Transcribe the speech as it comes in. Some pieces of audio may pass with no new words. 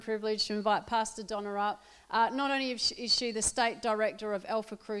Privileged to invite Pastor Donna up. Not only is she the State Director of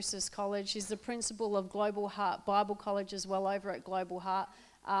Alpha Crucis College, she's the Principal of Global Heart Bible College as well over at Global Heart,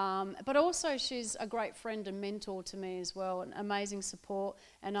 but also she's a great friend and mentor to me as well, an amazing support,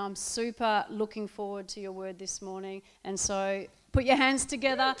 and I'm super looking forward to your word this morning. And so put your hands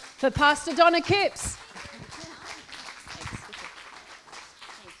together for Pastor Donna Kipps.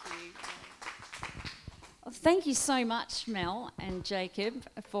 Thank you so much, Mel and Jacob,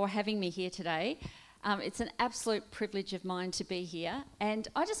 for having me here today. It's an absolute privilege of mine to be here. And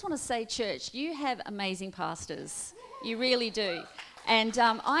I just want to say, church, you have amazing pastors. You really do. And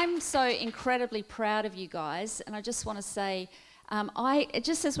I'm so incredibly proud of you guys. And I just want to say,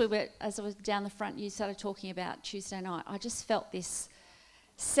 just as I was down the front, you started talking about Tuesday night, I just felt this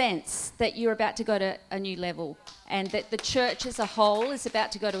sense that you're about to go to a new level and that the church as a whole is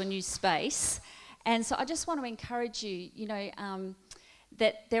about to go to a new space. And so I just want to encourage you,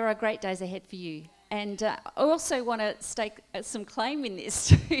 that there are great days ahead for you. And I also want to stake some claim in this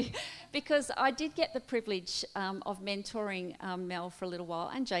too, because I did get the privilege of mentoring Mel for a little while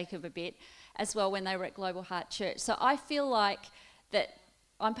and Jacob a bit as well when they were at Global Heart Church. So I feel like that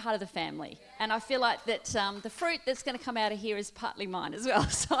I'm part of the family, and I feel like that the fruit that's going to come out of here is partly mine as well.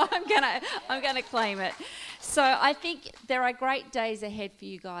 So I'm gonna claim it. So I think there are great days ahead for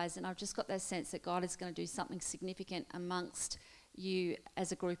you guys, and I've just got that sense that God is going to do something significant amongst you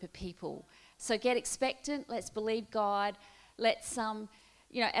as a group of people. So get expectant. Let's believe God. Let's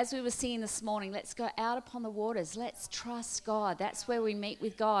as we were singing this morning, let's go out upon the waters. Let's trust God. That's where we meet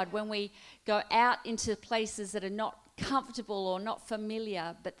with God, when we go out into places that are not comfortable or not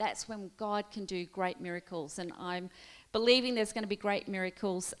familiar, but that's when God can do great miracles. And I'm believing there's going to be great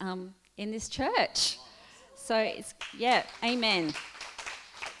miracles in this church. So amen.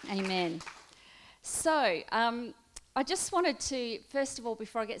 So I just wanted to, first of all,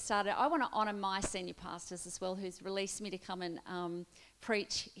 before I get started, I want to honour my senior pastors as well, who's released me to come and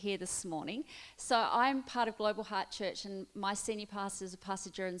preach here this morning. So I'm part of Global Heart Church, and my senior pastors are Pastor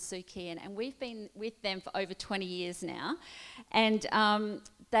Jared and Sue Kean, and we've been with them for over 20 years now. And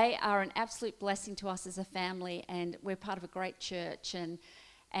they are an absolute blessing to us as a family, and we're part of a great church.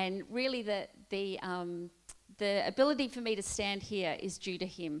 And really the ability for me to stand here is due to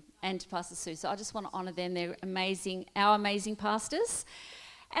him and to Pastor Sue. So I just want to honour them. They're amazing, our amazing pastors.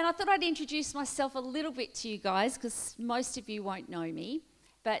 And I thought I'd introduce myself a little bit to you guys, because most of you won't know me.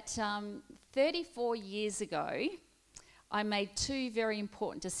 But 34 years ago, I made two very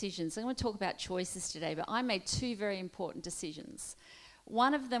important decisions. I'm going to talk about choices today, but I made two very important decisions.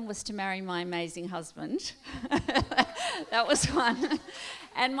 One of them was to marry my amazing husband. That was one.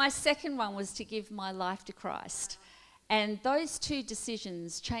 And my second one was to give my life to Christ. And those two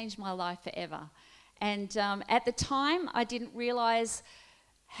decisions changed my life forever. And at the time, I didn't realise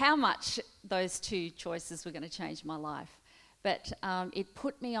how much those two choices were going to change my life. But it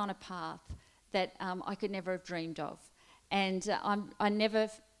put me on a path that I could never have dreamed of. And I never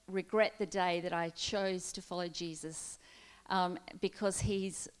regret the day that I chose to follow Jesus, because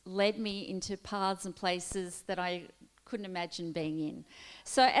he's led me into paths and places that I couldn't imagine being in.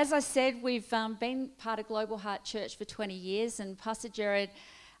 So as I said, we've been part of Global Heart Church for 20 years, and Pastor Jared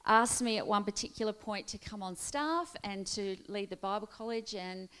asked me at one particular point to come on staff and to lead the Bible college.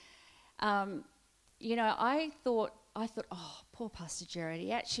 And, I thought, oh, poor Pastor Jared,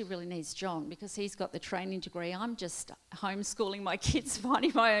 he actually really needs John, because he's got the training degree. I'm just homeschooling my kids,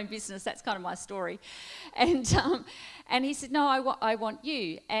 minding my own business. That's kind of my story. And he said, no, I want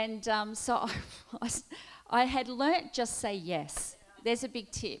you. And so I had learnt just say yes. There's a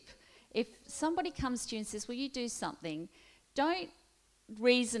big tip. If somebody comes to you and says, will you do something, don't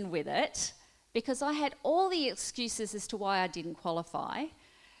reason with it, because I had all the excuses as to why I didn't qualify,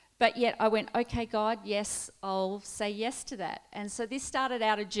 but yet I went, okay, God, yes, I'll say yes to that. And so this started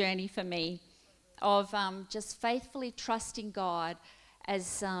out a journey for me of just faithfully trusting God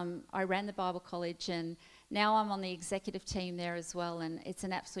as I ran the Bible college, and now I'm on the executive team there as well, and it's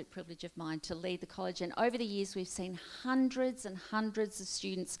an absolute privilege of mine to lead the college. And over the years, we've seen hundreds and hundreds of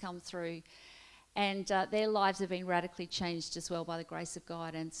students come through, and their lives have been radically changed as well by the grace of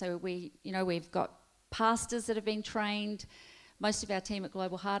God. And so we've got pastors that have been trained. Most of our team at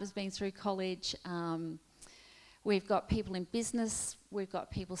Global Heart has been through college. We've got people in business. We've got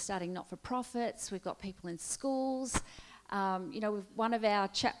people starting not-for-profits. We've got people in schools. One of our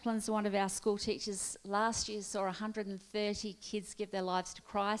chaplains, one of our school teachers last year saw 130 kids give their lives to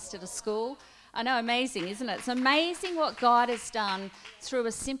Christ at a school. I know, amazing, isn't it? It's amazing what God has done through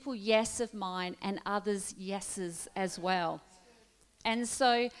a simple yes of mine and others' yeses as well. And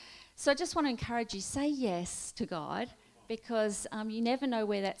so I just want to encourage you, say yes to God, because you never know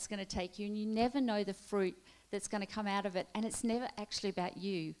where that's going to take you, and you never know the fruit that's going to come out of it. And it's never actually about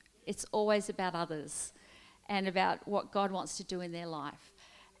you. It's always about others and about what God wants to do in their life.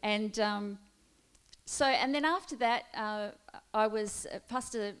 And and then after that,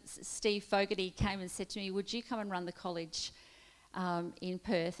 Pastor Steve Fogarty came and said to me, would you come and run the college in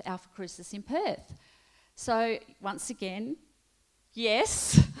Perth, Alpha Crucis in Perth? So once again,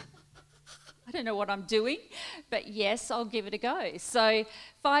 yes. I don't know what I'm doing, but yes, I'll give it a go. So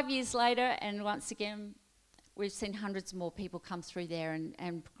 5 years later, and once again, we've seen hundreds more people come through there,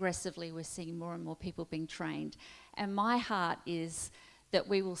 and progressively we're seeing more and more people being trained. And my heart is that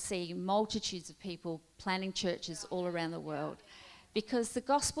we will see multitudes of people planting churches all around the world, because the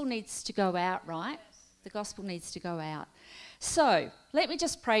gospel needs to go out, right? The gospel needs to go out. So let me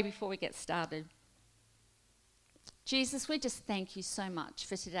just pray before we get started. Jesus, we just thank you so much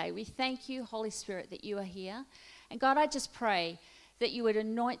for today. We thank you, Holy Spirit, that you are here. And God, I just pray that you would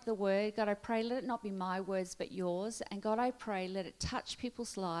anoint the word. God, I pray, let it not be my words but yours. And God, I pray, let it touch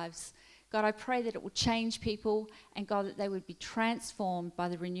people's lives. God, I pray that it will change people, and God, that they would be transformed by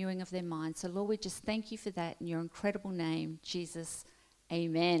the renewing of their minds. So Lord, we just thank you for that in your incredible name, Jesus.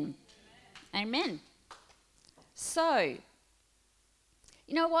 Amen. Amen. So,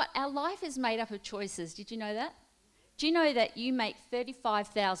 you know what? Our life is made up of choices. Did you know that? Do you know that you make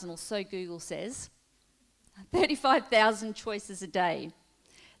 35,000, or so Google says, 35,000 choices a day?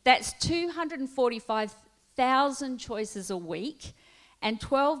 That's 245,000 choices a week, and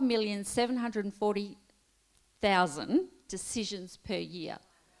 12,740,000 decisions per year.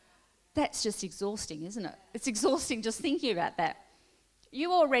 That's just exhausting, isn't it? It's exhausting just thinking about that.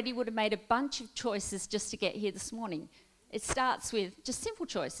 You already would have made a bunch of choices just to get here this morning. It starts with just simple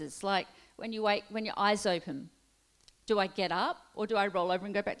choices, like when you wake, when your eyes open. Do I get up, or do I roll over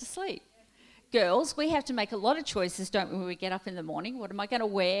and go back to sleep? Girls, we have to make a lot of choices, don't we, when we get up in the morning? What am I going to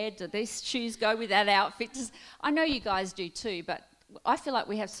wear? Do these shoes go with that outfit? I know you guys do too, but I feel like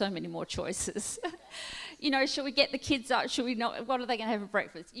we have so many more choices. You know, should we get the kids up? Should we not? What are they going to have for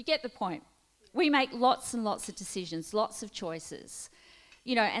breakfast? You get the point. We make lots and lots of decisions, lots of choices.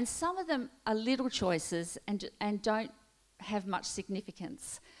 You know, and some of them are little choices and don't have much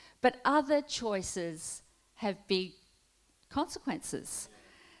significance. But other choices have big consequences.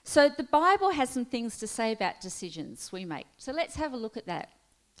 So the Bible has some things to say about decisions we make. So let's have a look at that.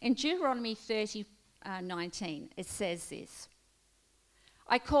 In Deuteronomy 30:19, it says this: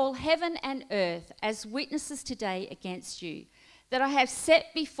 I call heaven and earth as witnesses today against you, that I have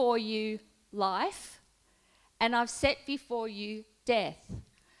set before you life, and I've set before you death,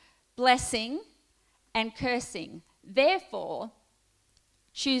 blessing and cursing. Therefore,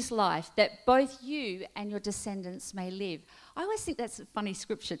 choose life, that both you and your descendants may live. I always think that's a funny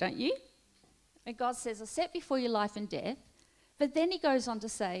scripture, don't you? And God says, I set before you life and death, but then he goes on to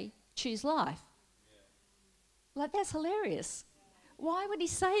say, choose life. Yeah. Like, that's hilarious. Why would he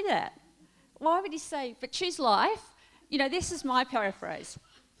say that? Why would he say, but choose life? You know, this is my paraphrase.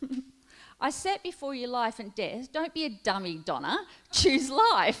 I set before you life and death. Don't be a dummy, Donna. Choose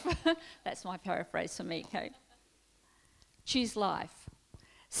life. That's my paraphrase for me, okay? Choose life.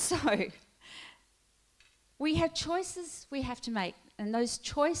 So, we have choices we have to make, and those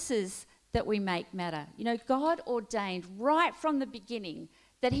choices that we make matter. You know, God ordained right from the beginning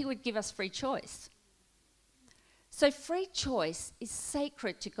that he would give us free choice. So free choice is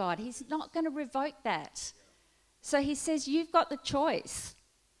sacred to God. He's not going to revoke that. So he says, you've got the choice.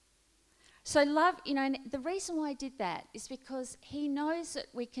 So love, you know, and the reason why I did that is because he knows that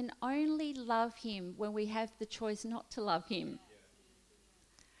we can only love him when we have the choice not to love him.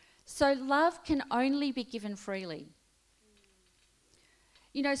 So love can only be given freely.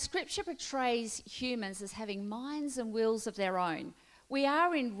 You know, Scripture portrays humans as having minds and wills of their own. We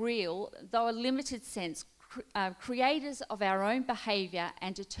are in real, though a limited sense, creators of our own behaviour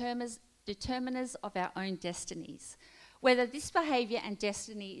and determiners of our own destinies, whether this behaviour and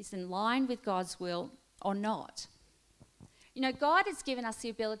destiny is in line with God's will or not. You know, God has given us the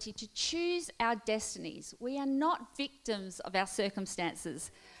ability to choose our destinies. We are not victims of our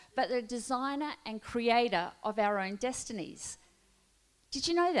circumstances, but the designer and creator of our own destinies. Did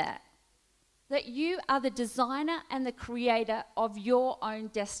you know that? That you are the designer and the creator of your own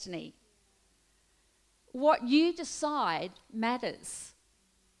destiny. What you decide matters.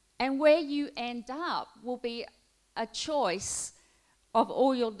 And where you end up will be a choice of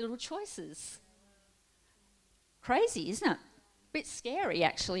all your little choices. Crazy, isn't it? A bit scary,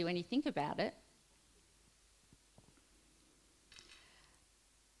 actually, when you think about it.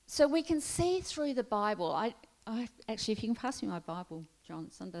 So we can see through the Bible. I actually, if you can pass me my Bible, John,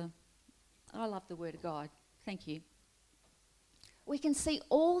 it's under. I love the Word of God. Thank you. we can see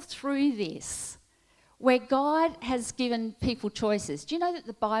all through this where God has given people choices. Do you know that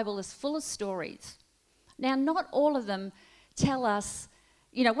the Bible is full of stories? Now, not all of them tell us,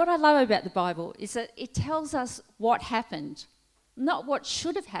 what I love about the Bible is that it tells us what happened, not what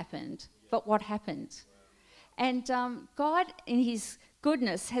should have happened, but what happened. And God, in his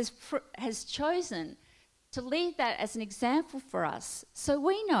goodness, has chosen to leave that as an example for us so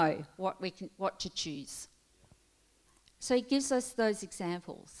we know what to choose. So he gives us those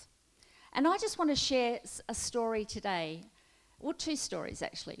examples. And I just want to share a story today, well, two stories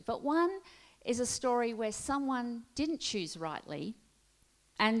actually, but one is a story where someone didn't choose rightly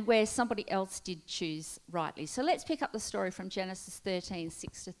and where somebody else did choose rightly. So let's pick up the story from Genesis 13,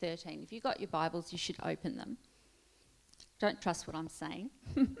 6 to 13. If you've got your Bibles, you should open them. Don't trust what I'm saying.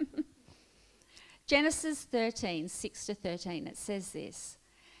 Genesis 13, 6 to 13, it says this.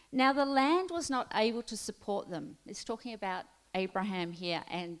 Now the land was not able to support them. It's talking about Abraham here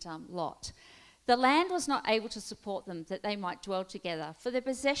and Lot. The land was not able to support them that they might dwell together, for their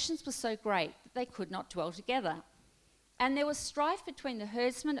possessions were so great that they could not dwell together. And there was strife between the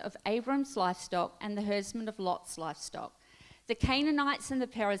herdsmen of Abram's livestock and the herdsmen of Lot's livestock. The Canaanites and the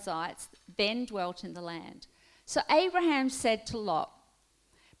Perizzites then dwelt in the land. So Abraham said to Lot,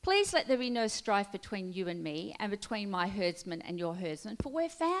 please let there be no strife between you and me, and between my herdsmen and your herdsmen, for we're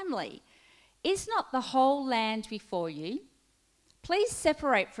family. Is not the whole land before you? Please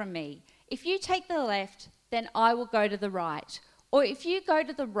separate from me. If you take the left, then I will go to the right. Or if you go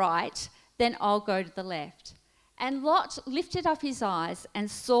to the right, then I'll go to the left. And Lot lifted up his eyes and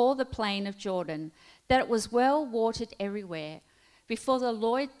saw the plain of Jordan, that it was well watered everywhere, before the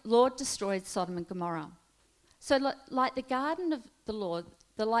Lord destroyed Sodom and Gomorrah. So like the garden of the Lord,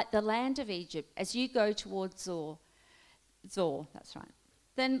 like the land of Egypt, as you go towards Zoar, that's right.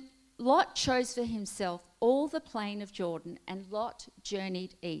 Then Lot chose for himself all the plain of Jordan, and Lot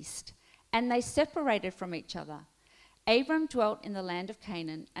journeyed east. And they separated from each other. Abram dwelt in the land of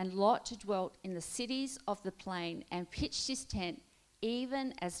Canaan, and Lot dwelt in the cities of the plain, and pitched his tent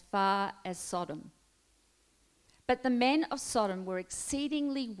even as far as Sodom. But the men of Sodom were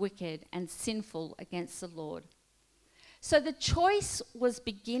exceedingly wicked and sinful against the Lord. So the choice was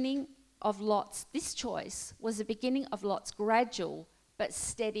this choice was the beginning of Lot's gradual but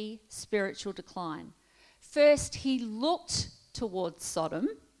steady spiritual decline. First, he looked towards Sodom.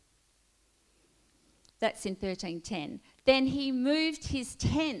 That's in 13:10. Then he moved his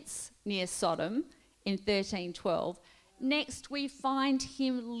tents near Sodom in 13:12. Next, we find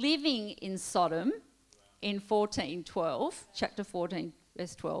him living in Sodom in 14:12, chapter 14,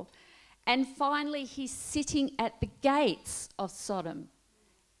 verse 12. And finally, he's sitting at the gates of Sodom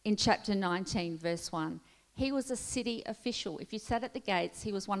in chapter 19, verse 1. He was a city official. If you sat at the gates,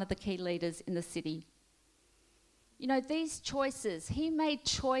 he was one of the key leaders in the city. These choices, he made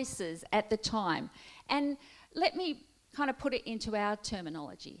choices at the time. And let me kind of put it into our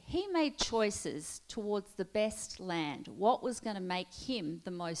terminology. He made choices towards the best land, what was going to make him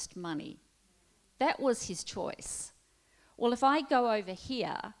the most money. That was his choice. Well, if I go over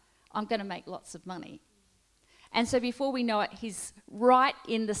here, I'm going to make lots of money. And so before we know it, he's right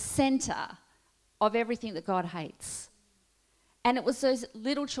in the centre of everything that God hates. And it was those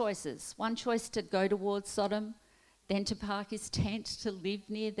little choices. One choice to go towards Sodom, then to park his tent, to live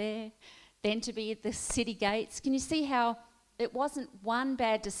near there, then to be at the city gates. Can you see how it wasn't one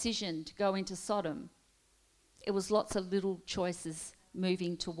bad decision to go into Sodom? It was lots of little choices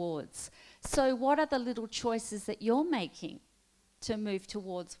moving towards. So what are the little choices that you're making to move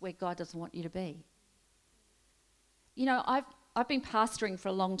towards where God doesn't want you to be? I've been pastoring for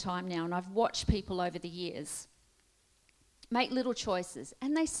a long time now, and I've watched people over the years make little choices.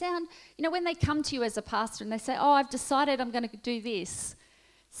 And they sound, when they come to you as a pastor and they say, I've decided I'm going to do this.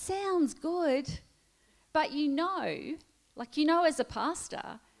 Sounds good. But as a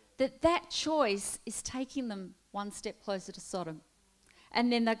pastor, that choice is taking them one step closer to Sodom. And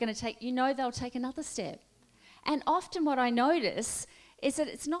then they're going to they'll take another step. And often what I notice is that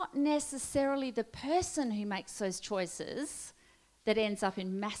it's not necessarily the person who makes those choices that ends up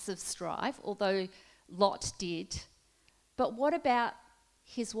in massive strife, although Lot did. But what about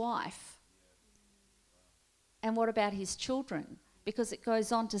his wife? And what about his children? Because it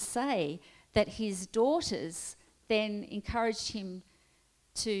goes on to say that his daughters then encouraged him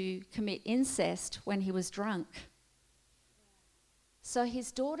to commit incest when he was drunk. So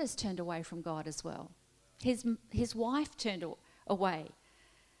his daughters turned away from God as well. His wife turned away.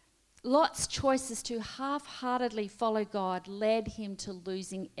 Lot's choices to half-heartedly follow God led him to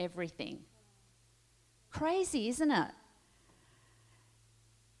losing everything. Crazy, isn't it?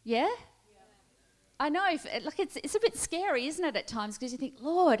 Yeah? I know, it's a bit scary, isn't it, at times, because you think,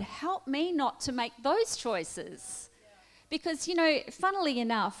 Lord, help me not to make those choices. Because, funnily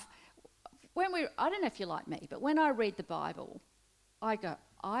enough, I don't know if you're like me, but when I read the Bible, I go,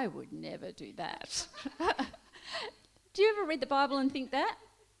 I would never do that. Do you ever read the Bible and think that?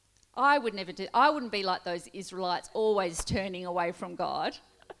 I wouldn't be like those Israelites always turning away from God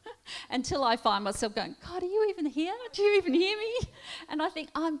until I find myself going, God, are you even here? Do you even hear me? And I think,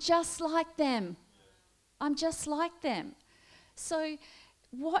 I'm just like them. I'm just like them. So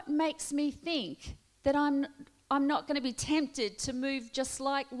what makes me think that I'm not going to be tempted to move just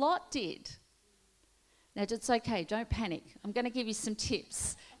like Lot did? Now, it's okay, don't panic. I'm going to give you some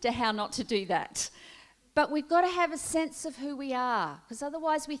tips to how not to do that. But we've got to have a sense of who we are, because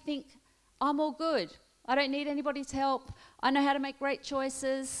otherwise we think, I'm all good. I don't need anybody's help. I know how to make great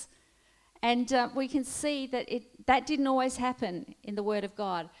choices. And we can see that that didn't always happen in the Word of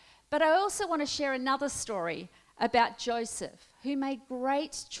God. But I also want to share another story about Joseph, who made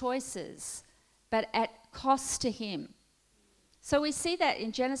great choices, but at cost to him. So we see that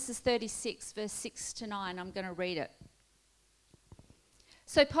in Genesis 36, verse 6 to 9. I'm going to read it.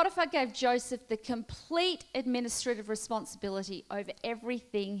 So Potiphar gave Joseph the complete administrative responsibility over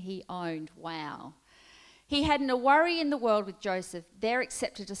everything he owned. Wow. He hadn't a worry in the world with Joseph there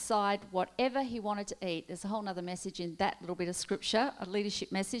except to decide whatever he wanted to eat. There's a whole other message in that little bit of scripture, a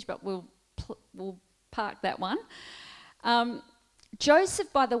leadership message, but we'll park that one.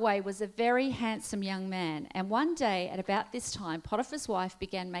 Joseph, by the way, was a very handsome young man, and one day at about this time, Potiphar's wife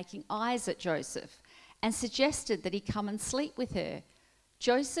began making eyes at Joseph and suggested that he come and sleep with her.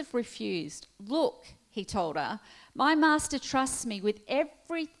 Joseph refused. Look, he told her, my master trusts me with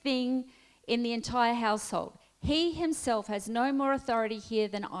everything in the entire household. He himself has no more authority here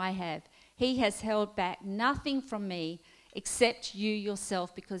than I have. He has held back nothing from me except you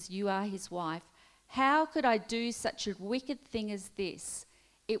yourself, because you are his wife. How could I do such a wicked thing as this?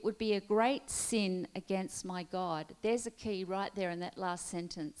 It would be a great sin against my God. There's a key right there in that last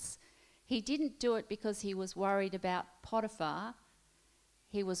sentence. He didn't do it because he was worried about Potiphar.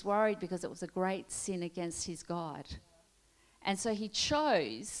 He was worried because it was a great sin against his God. And so he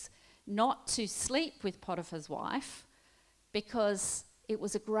chose not to sleep with Potiphar's wife because it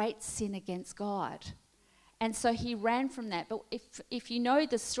was a great sin against God. And so he ran from that. But if you know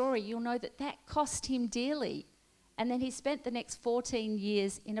the story, you'll know that that cost him dearly. And then he spent the next 14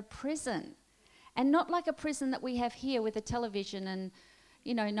 years in a prison. And not like a prison that we have here with a television and,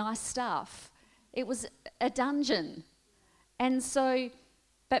 nice stuff. It was a dungeon. And so,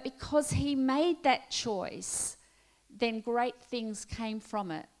 but because he made that choice, then great things came from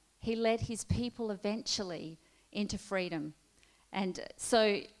it. He led his people eventually into freedom. And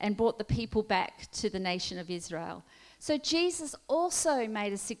brought the people back to the nation of Israel. So Jesus also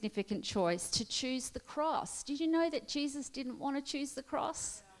made a significant choice to choose the cross. Did you know that Jesus didn't want to choose the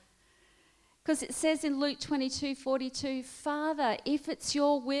cross? Because it says in Luke 22:42, Father, if it's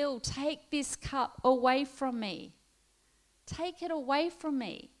your will, take this cup away from me. Take it away from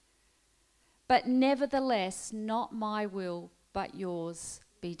me. But nevertheless, not my will, but yours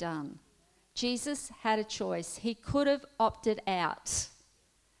be done. Jesus had a choice. He could have opted out,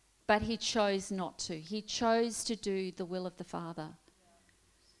 but he chose not to. He chose to do the will of the Father.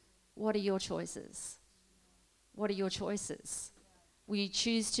 What are your choices? What are your choices? Will you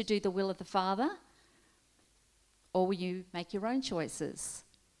choose to do the will of the Father, or will you make your own choices?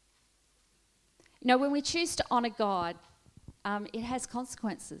 When we choose to honour God, it has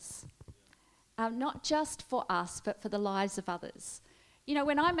consequences, not just for us, but for the lives of others.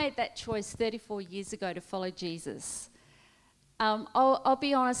 When I made that choice 34 years ago to follow Jesus, I'll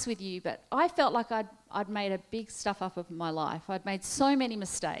be honest with you, but I felt like I'd made a big stuff up of my life. I'd made so many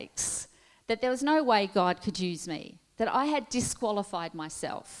mistakes that there was no way God could use me, that I had disqualified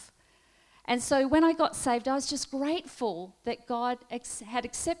myself. And so when I got saved, I was just grateful that God had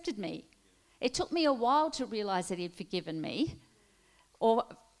accepted me. It took me a while to realise that he'd forgiven me, or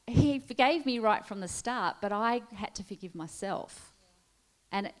he forgave me right from the start, but I had to forgive myself.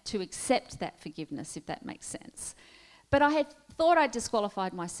 And to accept that forgiveness, if that makes sense. But I had thought I'd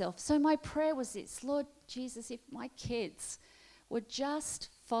disqualified myself. So my prayer was this: Lord Jesus, if my kids would just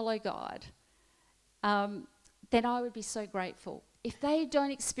follow God, then I would be so grateful. If they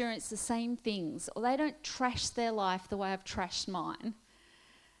don't experience the same things, or they don't trash their life the way I've trashed mine,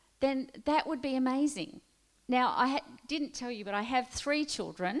 then that would be amazing. Now, I didn't tell you, but I have 3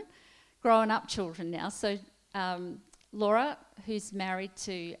 children, grown up children now. So Laura, who's married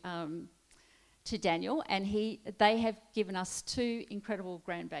to Daniel, and they have given us 2 incredible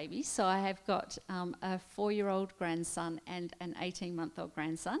grandbabies. So I have got a 4-year-old grandson and an 18-month-old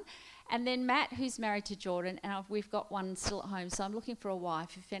grandson. And then Matt, who's married to Jordan, and we've got one still at home, so I'm looking for a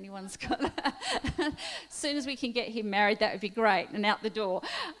wife if anyone's got as soon as we can get him married, that would be great, and out the door.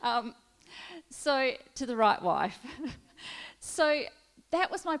 So, to the right wife. So that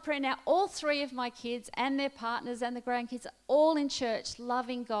was my prayer. Now, all three of my kids and their partners and the grandkids are all in church,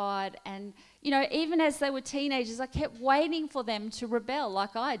 loving God. And, you know, even as they were teenagers, I kept waiting for them to rebel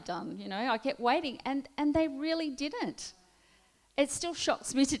like I had done, you know. I kept waiting, and they really didn't. It still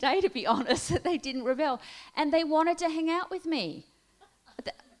shocks me today, to be honest, that they didn't rebel. And they wanted to hang out with me.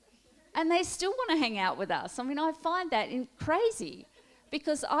 And they still want to hang out with us. I mean, I find that crazy.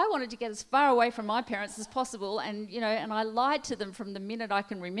 Because I wanted to get as far away from my parents as possible, and you know, and I lied to them from the minute I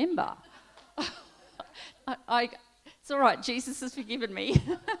can remember. It's all right. Jesus has forgiven me.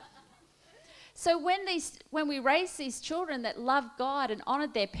 So when we raised these children that loved God and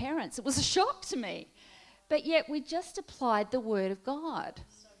honoured their parents, it was a shock to me. But yet we just applied the Word of God.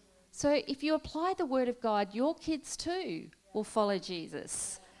 So if you apply the Word of God, your kids too will follow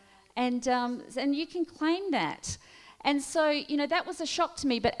Jesus, and you can claim that. And so, you know, that was a shock to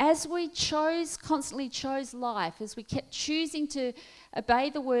me. But as we constantly chose life, as we kept choosing to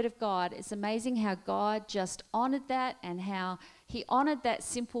obey the Word of God, it's amazing how God just honoured that, and how he honoured that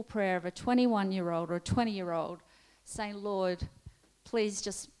simple prayer of a 21-year-old or a 20-year-old saying, Lord, please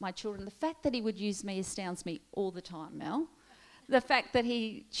just my children. The fact that he would use me astounds me all the time, Mel. The fact that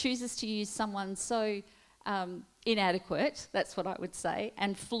he chooses to use someone so inadequate, that's what I would say,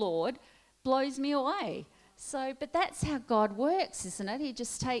 and flawed, blows me away. So, but that's how God works, isn't it? He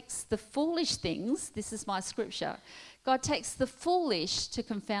just takes the foolish things. This is my scripture. God takes the foolish to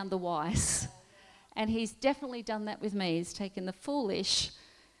confound the wise. And he's definitely done that with me. He's taken the foolish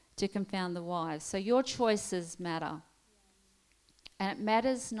to confound the wise. So your choices matter. And it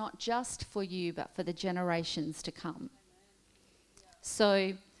matters not just for you, but for the generations to come.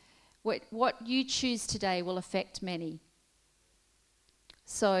 So what you choose today will affect many.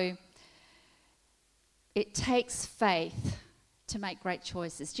 So it takes faith to make great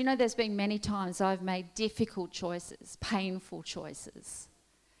choices. Do you know there's been many times I've made difficult choices, painful choices.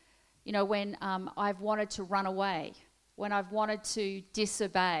 You know, when I've wanted to run away, when I've wanted to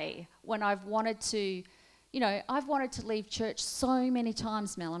disobey, when I've wanted to, you know, I've wanted to leave church so many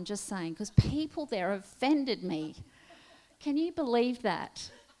times, Mel, I'm just saying, because people there offended me. Can you believe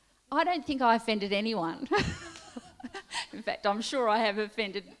that? I don't think I offended anyone. In fact, I'm sure I have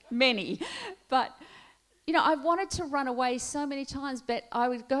offended many. But you know, I've wanted to run away so many times, but I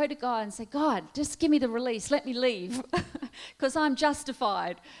would go to God and say, God, just give me the release, let me leave, because I'm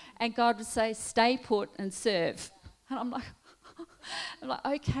justified. And God would say, stay put and serve. And I'm like,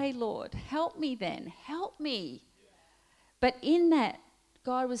 okay, Lord, help me then, help me. But in that,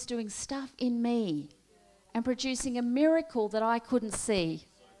 God was doing stuff in me and producing a miracle that I couldn't see.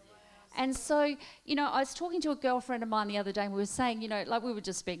 And so, you know, I was talking to a girlfriend of mine the other day, and we were saying, you know, like we were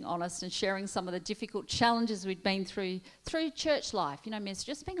just being honest and sharing some of the difficult challenges we'd been through church life. You know, Miss,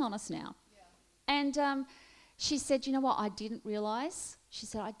 just being honest now. Yeah. And she said, you know what, I didn't realise. She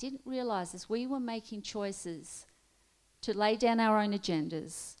said, I didn't realise as we were making choices to lay down our own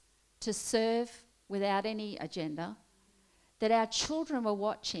agendas, to serve without any agenda, that our children were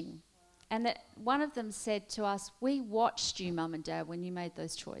watching. And that one of them said to us, we watched you, Mum and Dad, when you made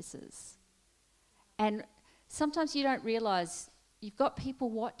those choices. And sometimes you don't realise you've got people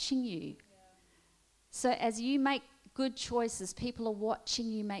watching you. Yeah. So as you make good choices, people are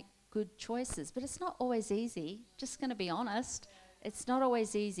watching you make good choices. But it's not always easy, just going to be honest. It's not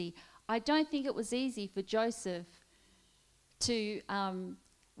always easy. I don't think it was easy for Joseph to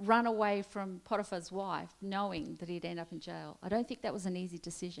run away from Potiphar's wife, knowing that he'd end up in jail. I don't think that was an easy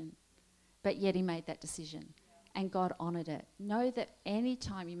decision. But yet he made that decision, and God honoured it. Know that any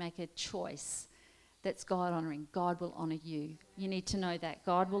time you make a choice that's God-honouring, God will honour you. You need to know that.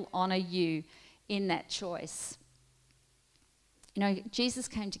 God will honour you in that choice. You know, Jesus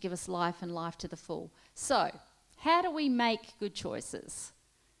came to give us life and life to the full. So, how do we make good choices?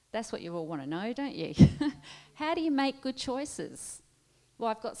 That's what you all want to know, don't you? How do you make good choices?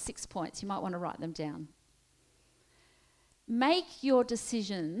 Well, I've got 6 points. You might want to write them down. Make your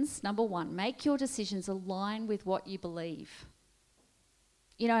decisions, number one, make your decisions align with what you believe.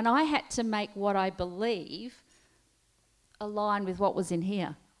 You know, and I had to make what I believe align with what was in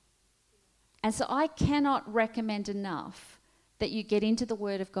here. And so I cannot recommend enough that you get into the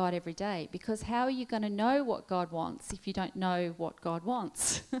Word of God every day, because how are you going to know what God wants if you don't know what God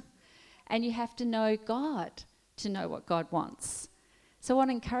wants? And you have to know God to know what God wants. So I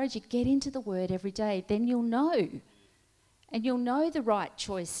want to encourage you, get into the Word every day, then you'll know. And you'll know the right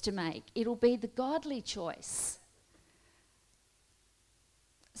choice to make. It'll be the godly choice.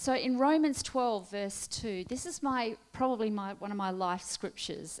 So in Romans 12, verse 2, this is probably one of my life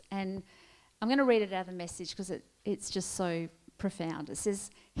scriptures, and I'm going to read it out of the Message because it's just so profound. It says,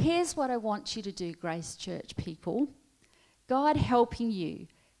 "Here's what I want you to do, Grace Church people. God helping you.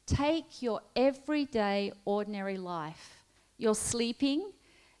 Take your everyday, ordinary life. You're sleeping,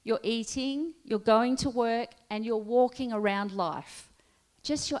 you're eating, you're going to work, and you're walking around life.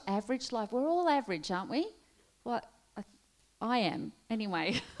 Just your average life. We're all average, aren't we? Well, I am,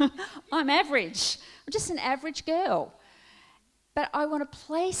 anyway. I'm average. I'm just an average girl. But I want to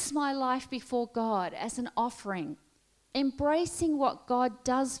place my life before God as an offering. Embracing what God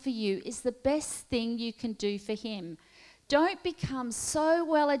does for you is the best thing you can do for Him. Don't become so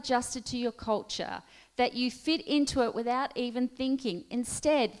well adjusted to your culture that you fit into it without even thinking.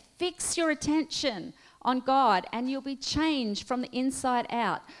 Instead, fix your attention on God and you'll be changed from the inside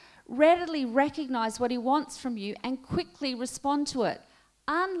out. Readily recognize what He wants from you and quickly respond to it.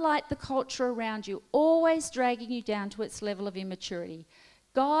 Unlike the culture around you, always dragging you down to its level of immaturity.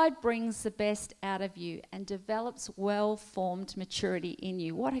 God brings the best out of you and develops well-formed maturity in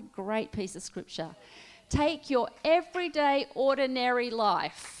you." What a great piece of scripture. Take your everyday, ordinary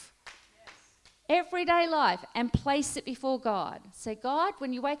life, everyday life, and place it before God. Say, God,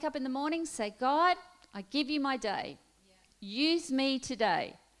 when you wake up in the morning, say, God, I give you my day. Use me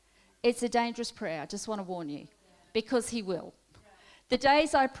today. It's a dangerous prayer, I just want to warn you, because He will. The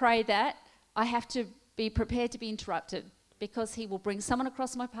days I pray that, I have to be prepared to be interrupted because He will bring someone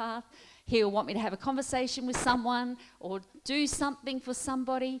across my path. He'll want me to have a conversation with someone or do something for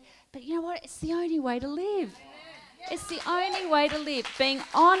somebody. But you know what? It's the only way to live. It's the only way to live, being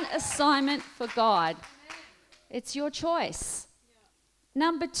on assignment for God. It's your choice.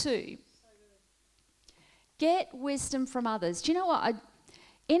 Number 2, get wisdom from others. Do you know what?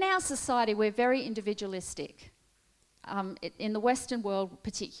 In our society, we're very individualistic. In the Western world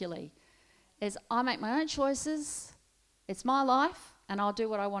particularly, is I make my own choices, it's my life, and I'll do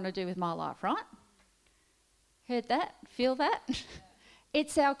what I want to do with my life, right? Heard that? Feel that?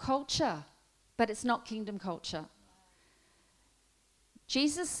 It's our culture, but it's not kingdom culture.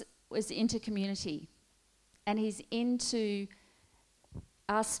 Jesus was into community, and He's into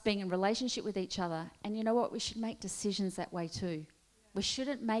us being in relationship with each other. And you know what? We should make decisions that way too. We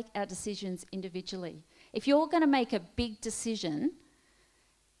shouldn't make our decisions individually. If you're going to make a big decision,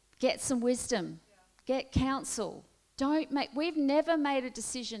 get some wisdom, get counsel. We've never made a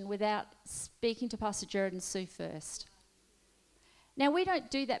decision without speaking to Pastor Jared and Sue first. Now, we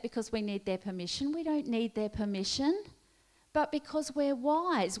don't do that because we need their permission. We don't need their permission, but because we're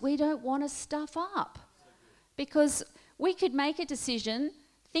wise. We don't want to stuff up. Because we could make a decision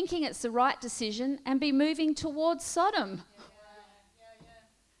thinking it's the right decision and be moving towards Sodom.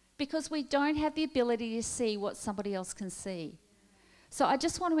 Because we don't have the ability to see what somebody else can see. So I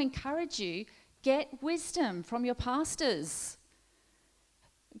just want to encourage you, get wisdom from your pastors.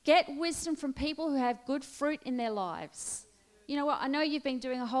 Get wisdom from people who have good fruit in their lives. You know what? I know you've been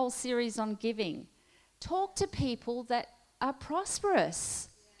doing a whole series on giving. Talk to people that are prosperous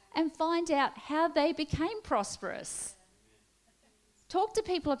and find out how they became prosperous. Talk to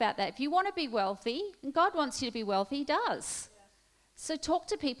people about that. If you want to be wealthy, and God wants you to be wealthy, He does. So talk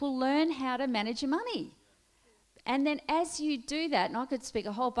to people, learn how to manage your money. And then as you do that, and I could speak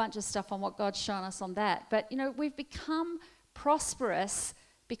a whole bunch of stuff on what God's shown us on that, but you know, we've become prosperous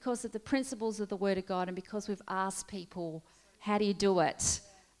because of the principles of the Word of God and because we've asked people, how do you do it?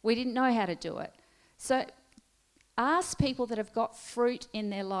 We didn't know how to do it. So ask people that have got fruit in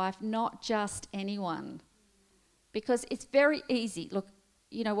their life, not just anyone. Because it's very easy. Look,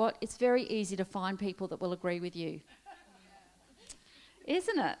 you know what? It's very easy to find people that will agree with you.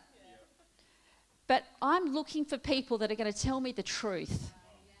 Isn't it? But I'm looking for people that are going to tell me the truth,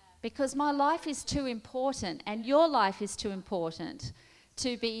 because my life is too important and your life is too important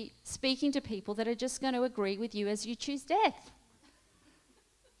to be speaking to people that are just going to agree with you as you choose death.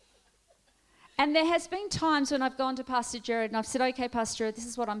 And there has been times when I've gone to Pastor Jared and I've said, okay, Pastor Jared, this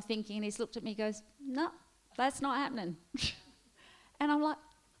is what I'm thinking. And he's looked at me and goes, no, that's not happening. And I'm like,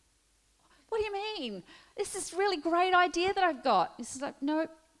 what do you mean? This is a really great idea that I've got. This is like, no.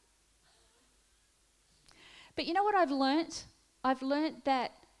 But you know what I've learnt? I've learnt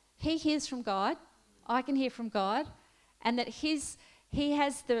that He hears from God, I can hear from God, and that He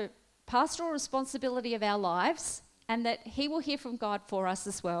has the pastoral responsibility of our lives, and that He will hear from God for us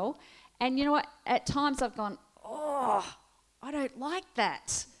as well. And you know what? At times I've gone, oh, I don't like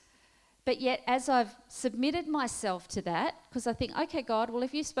that. But yet, as I've submitted myself to that, because I think, okay, God, well,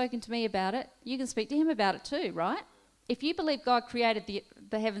 if you've spoken to me about it, you can speak to Him about it too, right? If you believe God created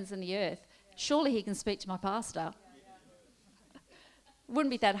the heavens and the earth, surely He can speak to my pastor.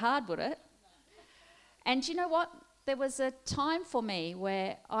 wouldn't be that hard, would it? And you know what? There was a time for me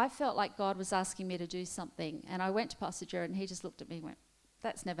where I felt like God was asking me to do something, and I went to Pastor Jared and he just looked at me and went,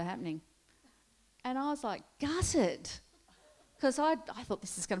 "That's never happening." And I was like, gutted, because I thought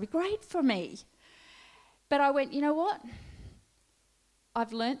this is going to be great for me. But I went, you know what?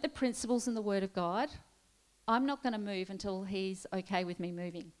 I've learnt the principles in the Word of God. I'm not going to move until he's okay with me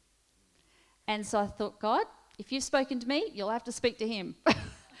moving. And so I thought, God, if you've spoken to me, you'll have to speak to him.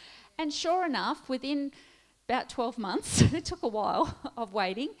 And sure enough, within about 12 months, it took a while of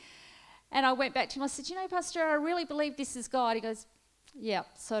waiting, and I went back to him. I said, you know, Pastor, I really believe this is God. He goes, yeah,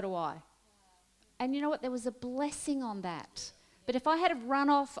 so do I. And you know what? There was a blessing on that. But if I had have run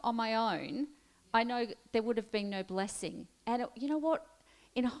off on my own, I know there would have been no blessing. And you know what?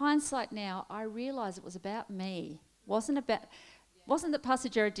 In hindsight now, I realise it was about me. Wasn't that Pastor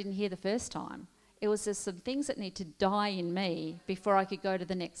Jared didn't hear the first time. It was just some things that need to die in me before I could go to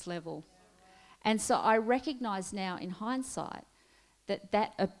the next level. And so I recognise now in hindsight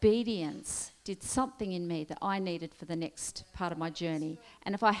that obedience did something in me that I needed for the next part of my journey.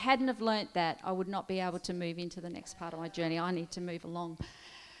 And if I hadn't have learnt that, I would not be able to move into the next part of my journey. I need to move along.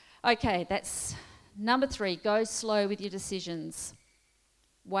 Okay, that's number 3. Go slow with your decisions.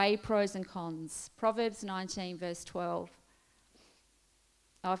 Weigh pros and cons. Proverbs 19, verse 12.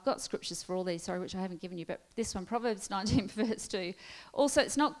 I've got scriptures for all these, which I haven't given you, but this one, Proverbs 19, verse 2. Also,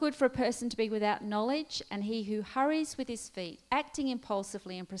 it's not good for a person to be without knowledge, and he who hurries with his feet, acting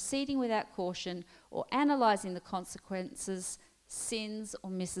impulsively and proceeding without caution or analysing the consequences, sins or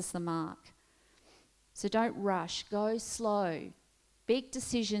misses the mark. So don't rush, go slow. Big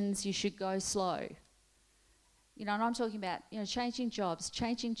decisions, you should go slow. You know, and I'm talking about, changing jobs,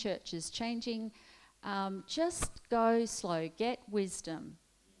 changing churches, just go slow, get wisdom.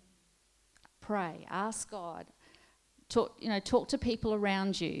 Pray, ask God, talk to people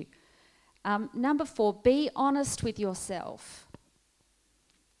around you. Number 4, be honest with yourself.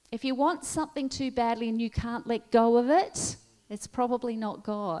 If you want something too badly and you can't let go of it, it's probably not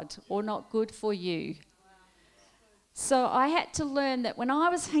God or not good for you. So I had to learn that when I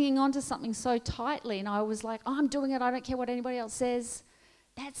was hanging on to something so tightly and I was like, I'm doing it, I don't care what anybody else says,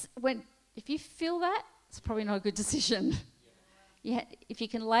 if you feel that, it's probably not a good decision. If you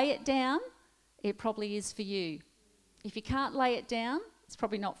can lay it down, it probably is for you. If you can't lay it down, it's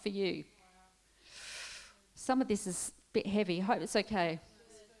probably not for you. Some of this is a bit heavy. I hope it's okay.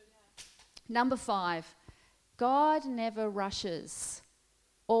 Number 5, God never rushes.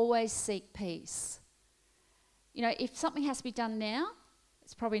 Always seek peace. If something has to be done now,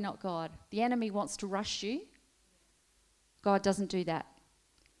 it's probably not God. The enemy wants to rush you. God doesn't do that.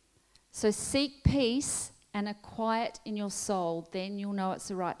 So seek peace and a quiet in your soul, then you'll know it's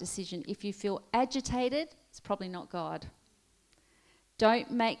the right decision. If you feel agitated, it's probably not God.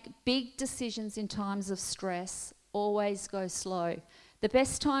 Don't make big decisions in times of stress. Always go slow. The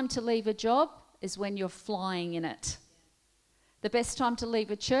best time to leave a job is when you're flying in it. The best time to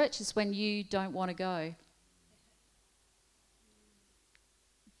leave a church is when you don't want to go.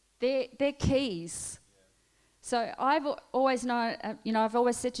 They're keys. So I've always known, I've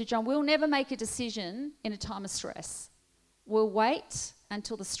always said to John, we'll never make a decision in a time of stress. We'll wait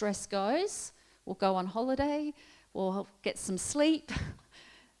until the stress goes. We'll go on holiday. We'll get some sleep.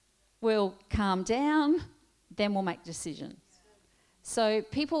 We'll calm down. Then we'll make a decision. So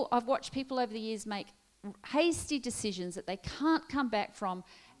I've watched people over the years make hasty decisions that they can't come back from,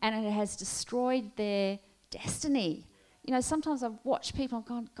 and it has destroyed their destiny. Sometimes I've watched people and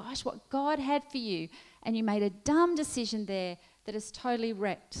gone, gosh, what God had for you, and you made a dumb decision there that has totally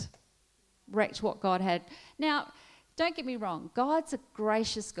wrecked what God had. Now, don't get me wrong, God's a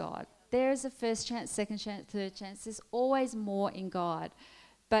gracious God. There is a first chance, second chance, third chance. There's always more in God.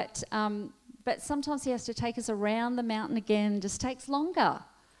 But sometimes he has to take us around the mountain again. It just takes longer.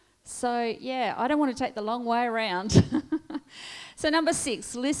 So, yeah, I don't want to take the long way around. So number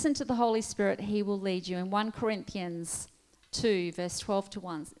 6, listen to the Holy Spirit. He will lead you. In 1 Corinthians 2, verse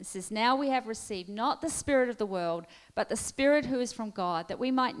 12-1, it says, now we have received not the spirit of the world, but the Spirit who is from God, that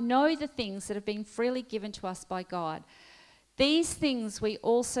we might know the things that have been freely given to us by God. These things we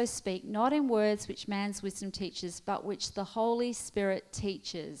also speak, not in words which man's wisdom teaches, but which the Holy Spirit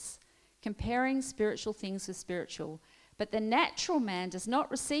teaches, comparing spiritual things with spiritual. But the natural man does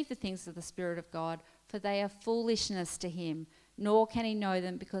not receive the things of the Spirit of God, for they are foolishness to him, nor can he know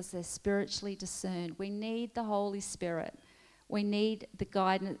them because they're spiritually discerned. We need the Holy Spirit. We need the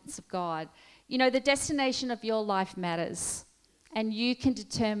guidance of God. The destination of your life matters, and you can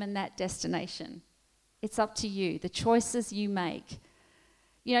determine that destination. It's up to you, the choices you make.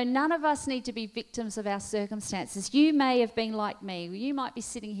 You know, none of us need to be victims of our circumstances. You may have been like me. You might be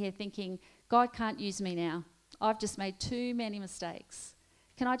sitting here thinking, God can't use me now. I've just made too many mistakes.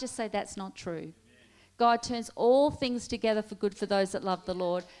 Can I just say that's not true? God turns all things together for good for those that love the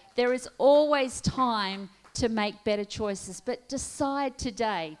Lord. There is always time to make better choices, but decide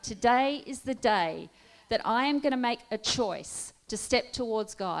today. Today is the day that I am going to make a choice to step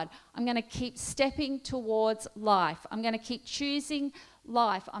towards God. I'm going to keep stepping towards life. I'm going to keep choosing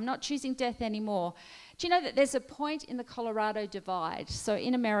life. I'm not choosing death anymore. Do you know that there's a point in the Colorado Divide, so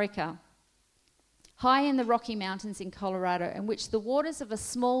in America, high in the Rocky Mountains in Colorado, in which the waters of a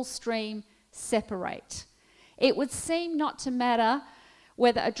small stream separate. It would seem not to matter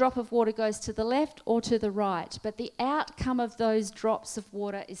whether a drop of water goes to the left or to the right, but the outcome of those drops of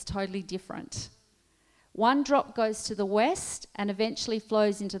water is totally different. One drop goes to the west and eventually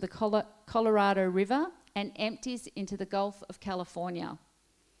flows into the Colorado River and empties into the Gulf of California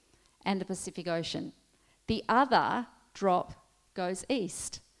and the Pacific Ocean. The other drop goes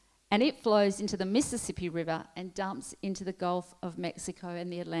east and it flows into the Mississippi River and dumps into the Gulf of Mexico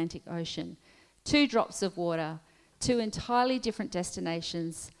and the Atlantic Ocean. 2 drops of water, 2 entirely different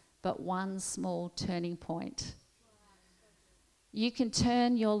destinations, but one small turning point. You can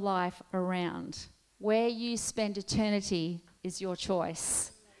turn your life around. Where you spend eternity is your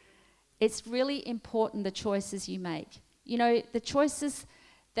choice. It's really important, the choices you make. You know, the choices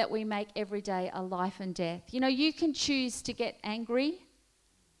that we make every day are life and death. You know, you can choose to get angry,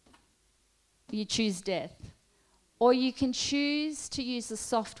 you choose death. Or you can choose to use a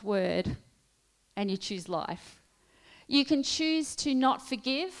soft word and you choose life. You can choose to not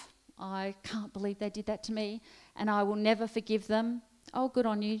forgive. I can't believe they did that to me and I will never forgive them. Oh, good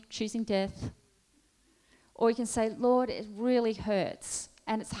on you, choosing death. Or you can say, Lord, it really hurts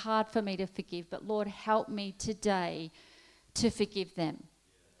and it's hard for me to forgive, but Lord, help me today to forgive them,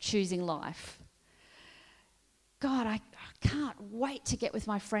 choosing life. God, I can't wait to get with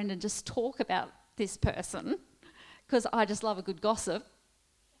my friend and just talk about this person because I just love a good gossip.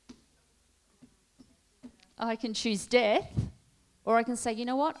 I can choose death, or I can say, you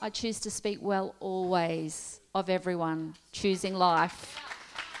know what? I choose to speak well always of everyone, choosing life.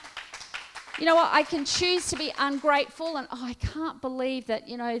 You know what? I can choose to be ungrateful and, I can't believe that,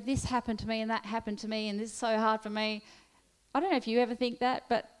 you know, this happened to me and that happened to me and this is so hard for me. I don't know if you ever think that,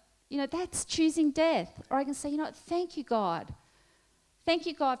 but, you know, that's choosing death. Or I can say, you know what? Thank you, God. Thank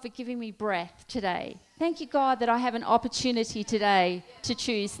you, God, for giving me breath today. Thank you, God, that I have an opportunity today to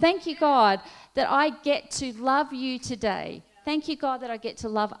choose. Thank you, God, that I get to love you today. Thank you, God, that I get to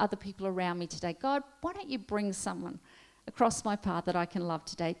love other people around me today. God, why don't you bring someone across my path that I can love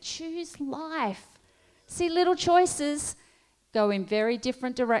today? Choose life. See, little choices go in very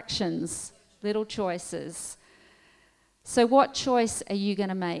different directions. Little choices. So what choice are you going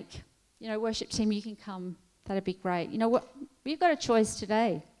to make? You know, worship team, you can come. That'd be great. You know what? We've got a choice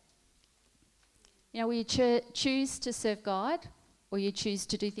today. You know, will you choose to serve God or you choose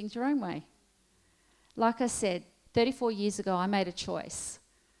to do things your own way? Like I said, 34 years ago, I made a choice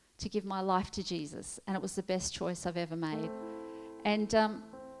to give my life to Jesus, and it was the best choice I've ever made. And,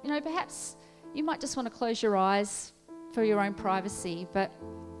 you know, perhaps you might just want to close your eyes for your own privacy, but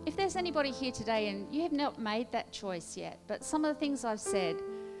if there's anybody here today and you have not made that choice yet, but some of the things I've said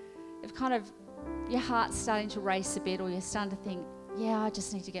have kind of, your heart's starting to race a bit, or you're starting to think, yeah, I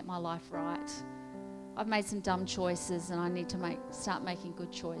just need to get my life right. I've made some dumb choices and I need to start making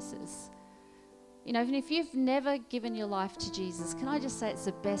good choices. You know, even if you've never given your life to Jesus, can I just say it's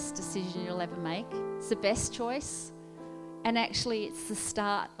the best decision you'll ever make? It's the best choice. And actually, it's the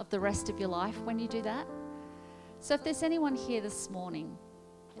start of the rest of your life when you do that. So if there's anyone here this morning,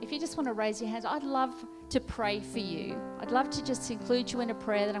 if you just want to raise your hands, I'd love to pray for you. I'd love to just include you in a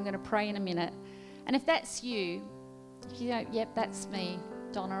prayer that I'm going to pray in a minute. And if that's you, if you go, yep, that's me,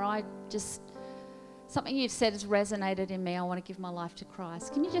 Donna, something you've said has resonated in me. I want to give my life to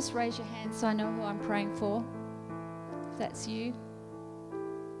Christ. Can you just raise your hand so I know who I'm praying for? If that's you.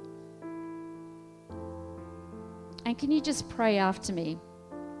 And can you just pray after me?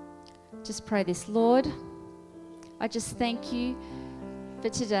 Just pray this. Lord, I just thank you for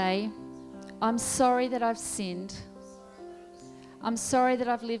today. I'm sorry that I've sinned. I'm sorry that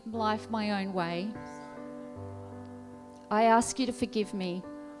I've lived life my own way. I ask you to forgive me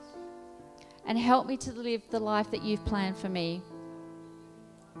and help me to live the life that you've planned for me.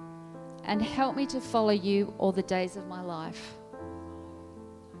 And help me to follow you all the days of my life.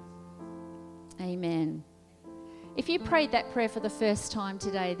 Amen. If you prayed that prayer for the first time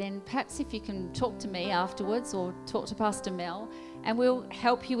today, then perhaps if you can talk to me afterwards or talk to Pastor Mel, and we'll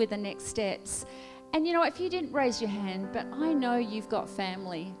help you with the next steps. And you know, if you didn't raise your hand, but I know you've got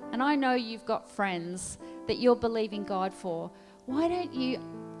family and I know you've got friends that you're believing God for, why don't you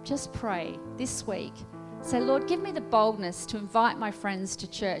just pray this week? Say, Lord, give me the boldness to invite my friends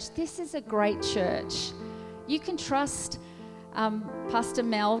to church. This is a great church. You can trust Pastor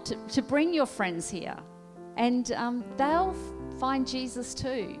Mel to bring your friends here, and they'll find Jesus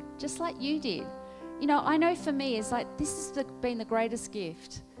too, just like you did. You know, I know for me, it's like this has been the greatest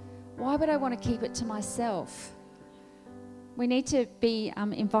gift. Why would I want to keep it to myself? We need to be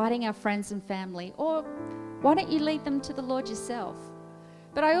inviting our friends and family, or why don't you lead them to the Lord yourself?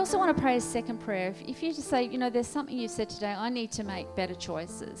 But I also want to pray a second prayer. If you just say, you know, there's something you said today, I need to make better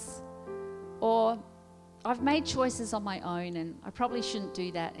choices. Or I've made choices on my own and I probably shouldn't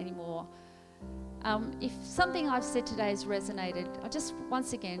do that anymore. If something I've said today has resonated, I just,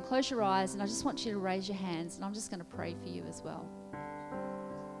 once again, close your eyes and I just want you to raise your hands and I'm just going to pray for you as well.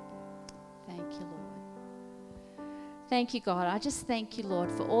 Thank you, Lord. Thank you, God. I just thank you, Lord,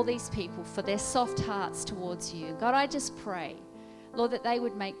 for all these people, for their soft hearts towards you. God, I just pray, Lord, that they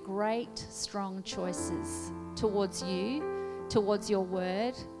would make great, strong choices towards you, towards your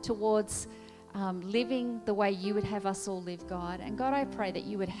word, towards living the way you would have us all live, God. And God, I pray that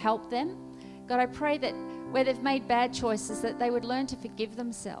you would help them. God, I pray that where they've made bad choices, that they would learn to forgive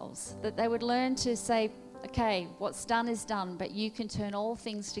themselves, that they would learn to say, okay, what's done is done, but you can turn all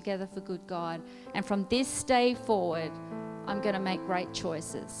things together for good, God. And from this day forward, I'm going to make great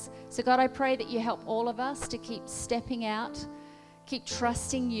choices. So God, I pray that you help all of us to keep stepping out, keep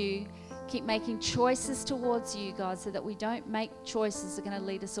trusting you, keep making choices towards you, God, so that we don't make choices that are going to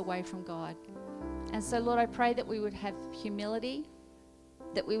lead us away from God. And so, Lord, I pray that we would have humility,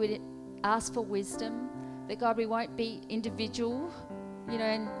 that we would ask for wisdom, that, God, we won't be individual, you know,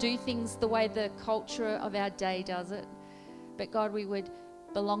 and do things the way the culture of our day does it. But, God, we would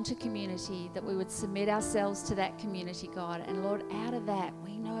belong to community, that we would submit ourselves to that community, God. And, Lord, out of that,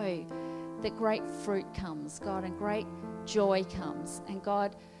 we know that great fruit comes, God, and great joy comes. And,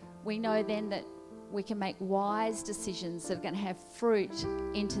 God, we know then that we can make wise decisions that are going to have fruit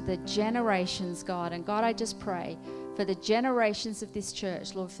into the generations, God. And, God, I just pray for the generations of this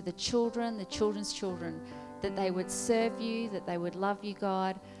church, Lord, for the children, the children's children, that they would serve you, that they would love you,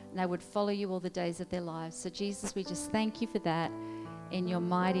 God, and they would follow you all the days of their lives. So, Jesus, we just thank you for that in your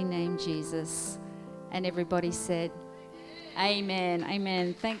mighty name, Jesus. And everybody said, amen.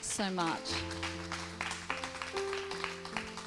 Amen. Thanks so much.